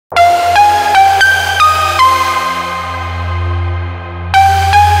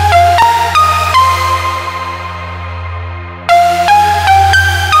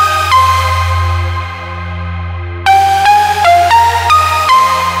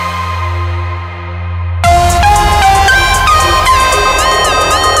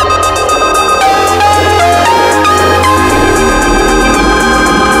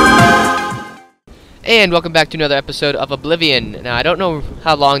And welcome back to another episode of Oblivion. Now, I don't know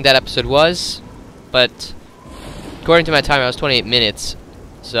how long that episode was, but according to my timer, it was 28 minutes.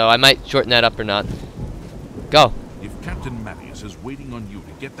 So I might shorten that up or not. Go. If Captain Mattias is waiting on you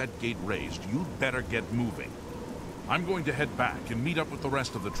to get that gate raised, you'd better get moving. I'm going to head back and meet up with the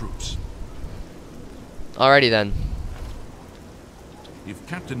rest of the troops. Alrighty then. If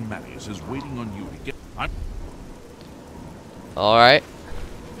Captain Mattias is waiting on you to get... Alright.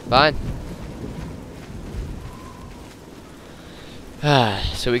 Fine.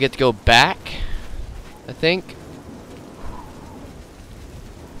 So we get to go back, I think.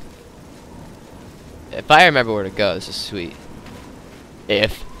 If I remember where to go, this is sweet.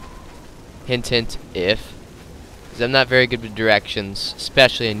 If. Hint, hint, if. Because I'm not very good with directions,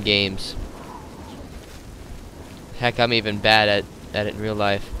 especially in games. Heck, I'm even bad at it in real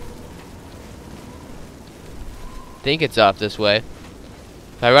life. I think it's off this way.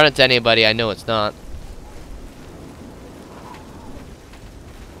 If I run into anybody, I know it's not.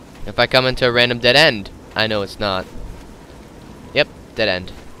 If I come into a random dead end, I know it's not. Yep, dead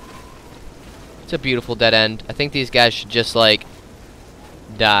end. It's a beautiful dead end. I think these guys should just, like,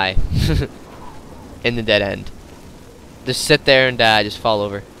 die. In the dead end. Just sit there and die, just fall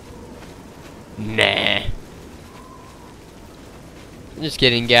over. Nah. I'm just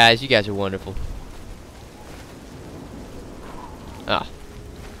kidding, guys. You guys are wonderful. Ah.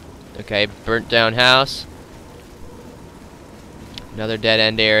 Okay, burnt down house. Another dead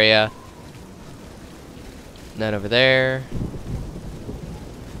end area. Not over there.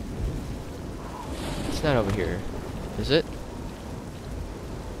 It's not over here. Is it?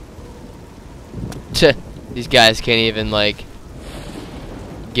 These guys can't even, like,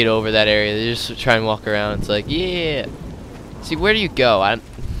 get over that area. They just try and walk around. It's like, yeah. See, where do you go? I'm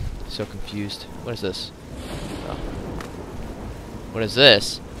so confused. What is this? Oh. What is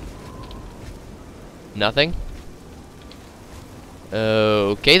this? Nothing?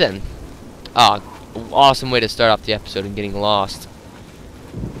 Okay then. Ah, awesome way to start off the episode and getting lost.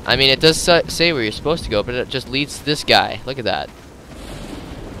 I mean, it does say where you're supposed to go, but it just leads to this guy. Look at that.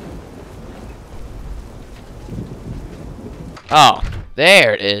 Oh,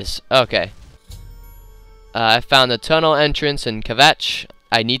 there it is. Okay. I found the tunnel entrance in Kvatch.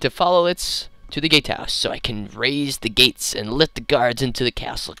 I need to follow it to the gatehouse so I can raise the gates and let the guards into the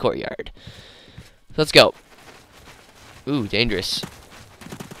castle courtyard. Let's go. Ooh, dangerous.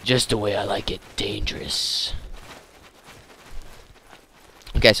 Just the way I like it. Dangerous.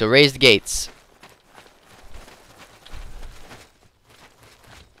 Okay, so raise the gates.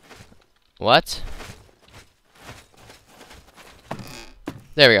 What?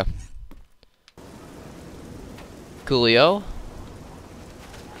 There we go. Coolio.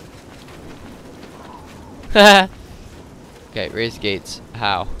 Okay, raise gates.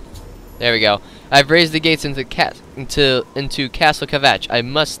 How? There we go. I've raised the gates into Castle Kvatch. I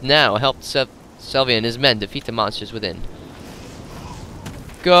must now help Sylvia and his men defeat the monsters within.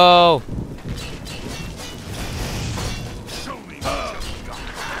 Go!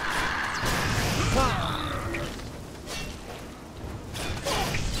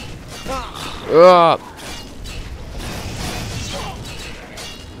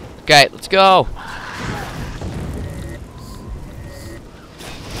 Okay, let's go.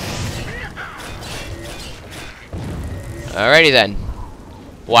 Alrighty then.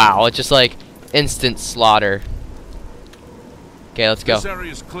 Wow, it's just like instant slaughter. Okay, let's go. This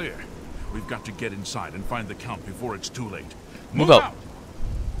area is clear. We've got to get inside and find the Count before it's too late. Move out.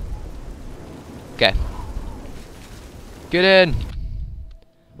 Okay. Get in.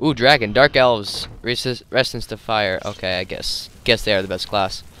 Ooh, dragon, dark elves, resistance to fire. Okay, I guess they are the best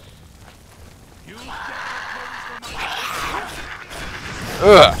class.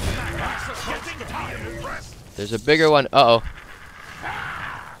 Ugh. There's a bigger one. Uh-oh.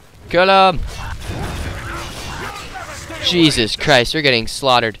 Kill him! Jesus Christ, you're getting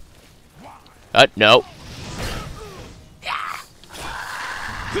slaughtered. No.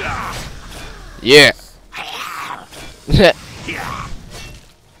 Yeah.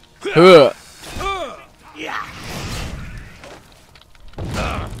 Whoa!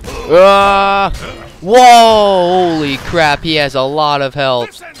 Holy crap, he has a lot of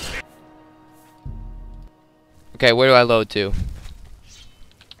health. Okay, where do I load to?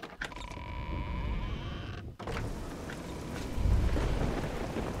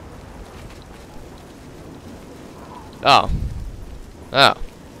 Oh. Oh.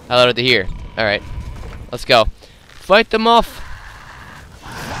 I loaded to here. Alright. Let's go. Fight them off!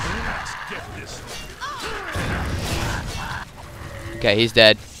 Okay, he's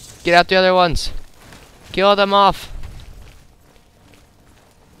dead. Get out the other ones. Kill them off.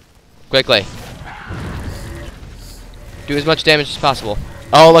 Quickly. Do as much damage as possible.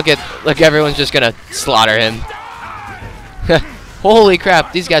 Oh, look, everyone's just gonna slaughter him. Holy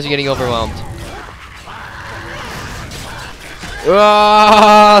crap, these guys are getting overwhelmed.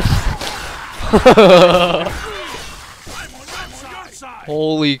 Ah!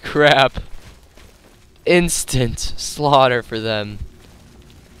 Holy crap. Instant slaughter for them.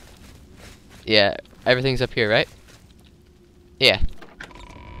 Yeah, everything's up here, right? Yeah.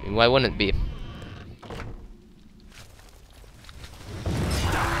 I mean, why wouldn't it be?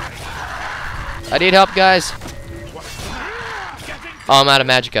 I need help, guys. Oh, I'm out of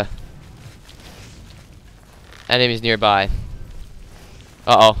magicka. Enemies nearby.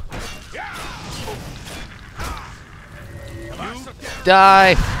 Uh-oh.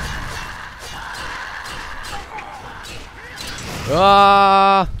 Die!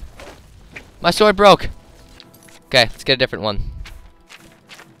 Ah! My sword broke. Okay, let's get a different one.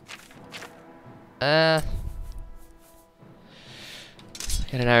 Get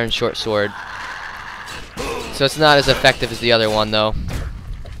an iron short sword. So it's not as effective as the other one, though.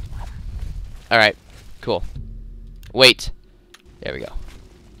 Alright, cool. Wait. There we go.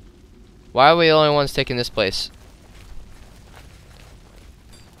 Why are we the only ones taking this place?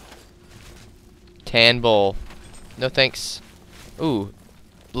 Tan bowl. No thanks. Ooh.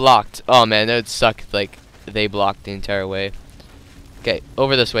 Blocked. Oh man, that would suck if, like, they blocked the entire way. Okay,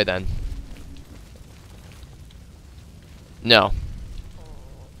 over this way then. No.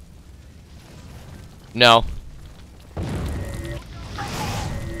 No.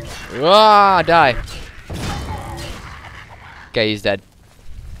 Ah, die. Okay, he's dead.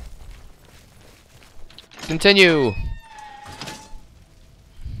 Continue.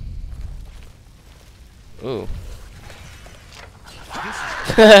 Ooh.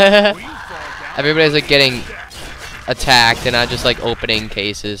 Everybody's like getting attacked and I'm just like opening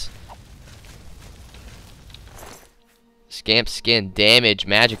cases. Scamp skin, damage,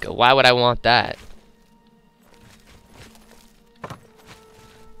 magicka. Why would I want that?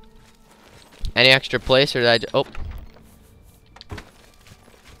 Any extra place or did I oh.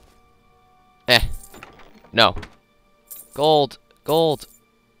 No. Gold. Gold.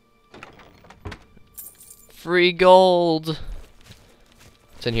 Free gold.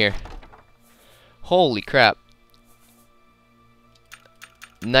 What's in here? Holy crap.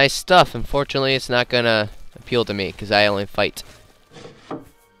 Nice stuff. Unfortunately, it's not gonna appeal to me because I only fight.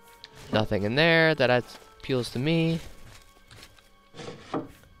 Nothing in there that appeals to me.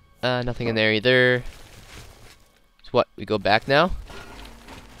 Nothing in there either. So what? We go back now?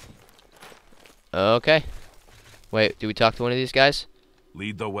 Okay. Wait, do we talk to one of these guys?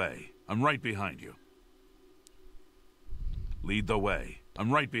 Lead the way. I'm right behind you. Lead the way.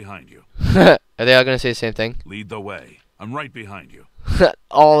 I'm right behind you. Are they all gonna say the same thing? Lead the way. I'm right behind you.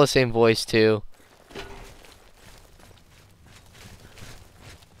 All the same voice too.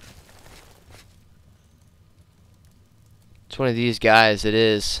 It's one of these guys, it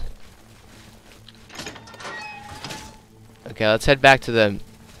is. Okay, let's head back to the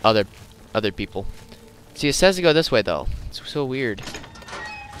other people. See, it says to go this way though. It's so weird.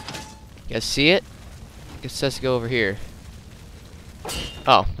 You guys see it? It says to go over here.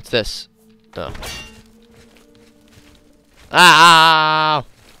 Oh, what's this? Oh. Ah!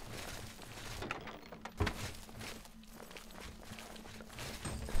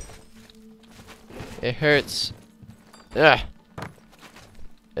 It hurts. Ugh.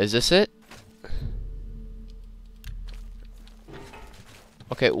 Is this it?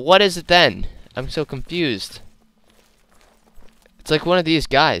 Okay, what is it then? I'm so confused. It's like one of these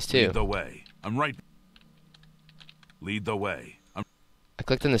guys too. Lead the way. I'm right. Lead the way. I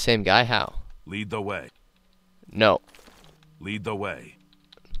clicked on the same guy. How? Lead the way. No. Lead the way.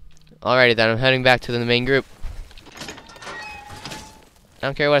 Alrighty then, I'm heading back to the main group. I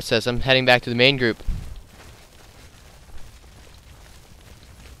don't care what it says, I'm heading back to the main group.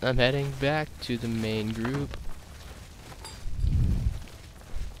 I'm heading back to the main group.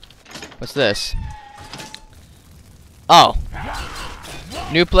 What's this? Oh.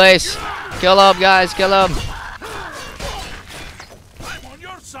 New place. Kill him, guys, kill him. I'm on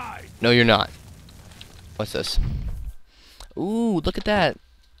your side. No, you're not. What's this? Ooh, look at that.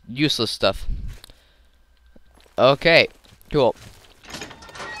 Useless stuff. Okay, cool.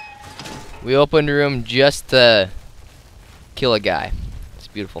 We opened a room just to kill a guy. It's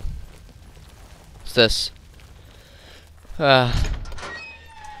beautiful. What's this?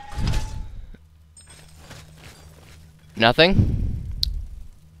 Nothing?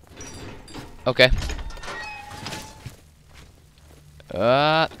 Okay.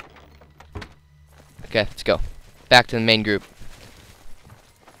 Okay, let's go. Back to the main group.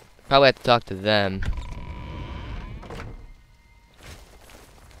 Probably have to talk to them.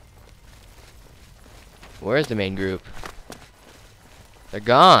 Where's the main group? They're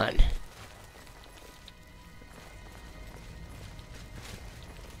gone.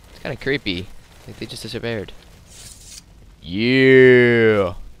 It's kind of creepy. Like they just disappeared.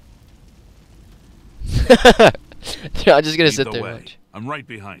 Yeah. I'm just gonna sit there. And watch. I'm right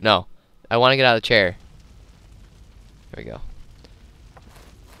behind. No, I want to get out of the chair. There we go.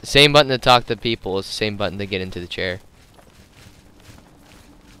 The same button to talk to people is the same button to get into the chair.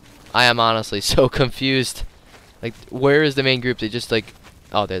 I am honestly so confused. Like, where is the main group? They just like,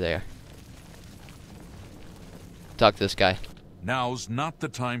 oh, there they are. Talk to this guy. Now's not the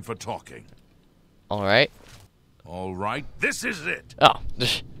time for talking. All right. All right, this is it. Oh.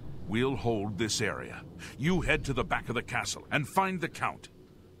 We'll hold this area. You head to the back of the castle and find the Count.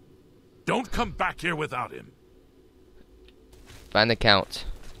 Don't come back here without him. Find the Count.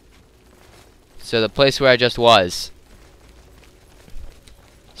 So the place where I just was.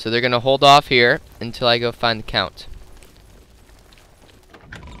 So they're gonna hold off here until I go find the Count.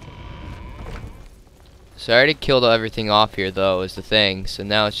 So I already killed everything off here though, is the thing. So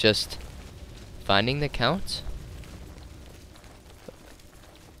now it's just finding the Count.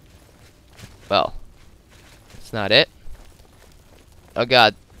 Well, that's not it. Oh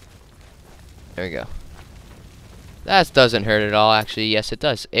god. There we go. That doesn't hurt at all, actually. Yes, it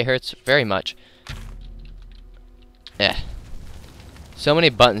does. It hurts very much. Yeah. So many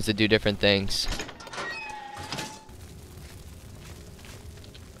buttons to do different things.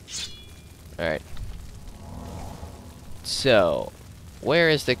 Alright. So, where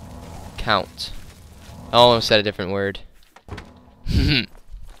is the Count? I almost said a different word.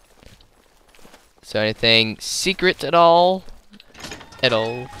 So anything secret at all? At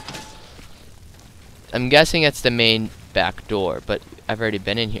all? I'm guessing it's the main back door, but I've already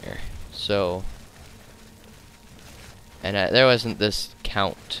been in here. So, and there wasn't this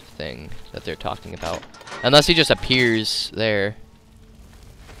Count thing that they're talking about. Unless he just appears there.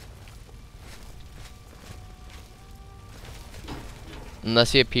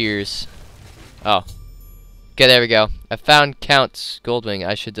 Unless he appears. Oh. Okay, there we go. I found Count Goldwing.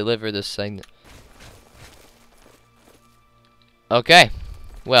 I should deliver this thing. Okay.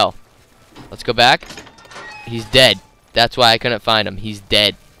 Well. Let's go back. He's dead. That's why I couldn't find him. He's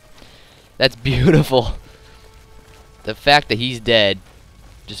dead. That's beautiful. The fact that he's dead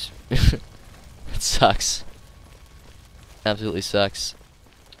just it sucks. Absolutely sucks.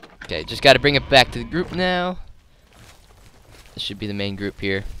 Okay, just gotta bring it back to the group now. This should be the main group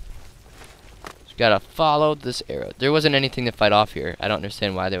here. Just gotta follow this arrow. There wasn't anything to fight off here. I don't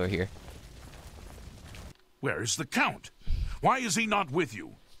understand why they were here. Where is the Count? Why is he not with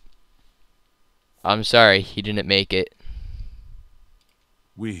you? I'm sorry, he didn't make it.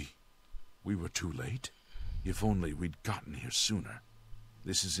 We were too late. If only we'd gotten here sooner.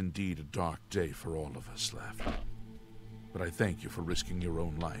 This is indeed a dark day for all of us left. But I thank you for risking your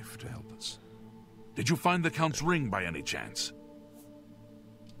own life to help us. Did you find the Count's ring by any chance?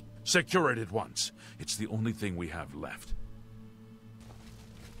 Secure it at once. It's the only thing we have left.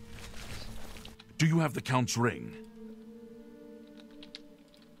 Do you have the Count's ring?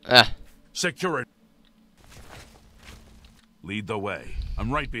 Secure it. Lead the way.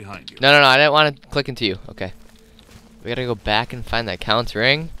 I'm right behind you. No, I didn't want to click into you. Okay. We gotta go back and find that Count's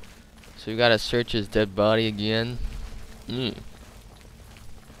ring. So we gotta search his dead body again.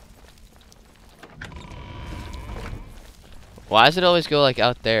 Why does it always go like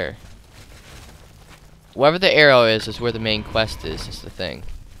out there? Wherever the arrow is where the main quest is the thing.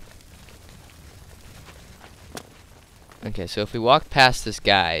 Okay, so if we walk past this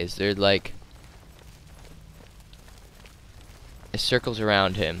guy, is there like it circles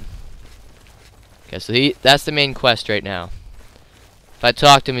around him. Okay, so that's the main quest right now. If I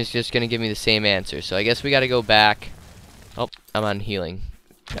talk to him, he's just gonna give me the same answer. So I guess we gotta go back. Oh, I'm on healing.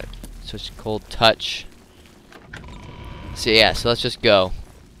 Gotta switch to cold touch. So yeah, so let's just go.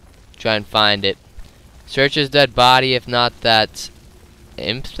 Try and find it. Search his dead body, if not that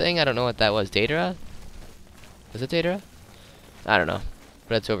imp thing. I don't know what that was. Datara? Was it Datara? I don't know.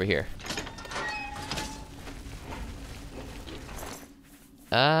 But it's over here.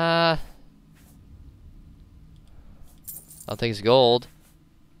 I'll take his gold.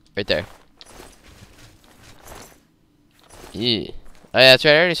 Right there. Yeah. Oh yeah, that's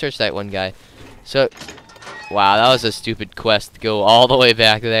right. I already searched that one guy. So, wow, that was a stupid quest to go all the way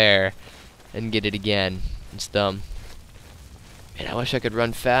back there and get it again. It's dumb. Man, I wish I could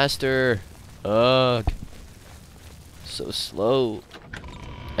run faster. Ugh. So slow.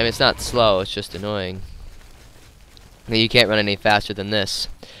 I mean, it's not slow. It's just annoying. You can't run any faster than this.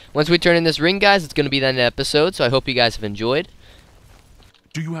 Once we turn in this ring, guys, it's going to be the end of the episode, so I hope you guys have enjoyed.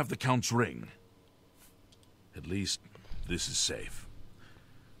 Do you have the Count's ring? At least, this is safe.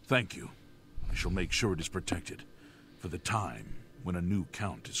 Thank you. I shall make sure it is protected, for the time when a new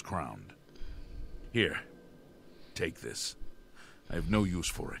count is crowned. Here, take this. I have no use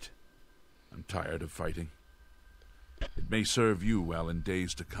for it. I'm tired of fighting. It may serve you well in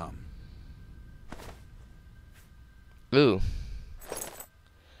days to come. Ooh.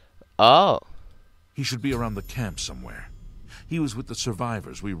 Oh. He should be around the camp somewhere. He was with the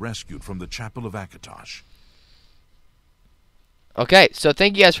survivors we rescued from the Chapel of Akatosh. Okay, so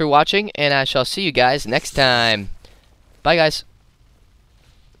thank you guys for watching, and I shall see you guys next time. Bye, guys.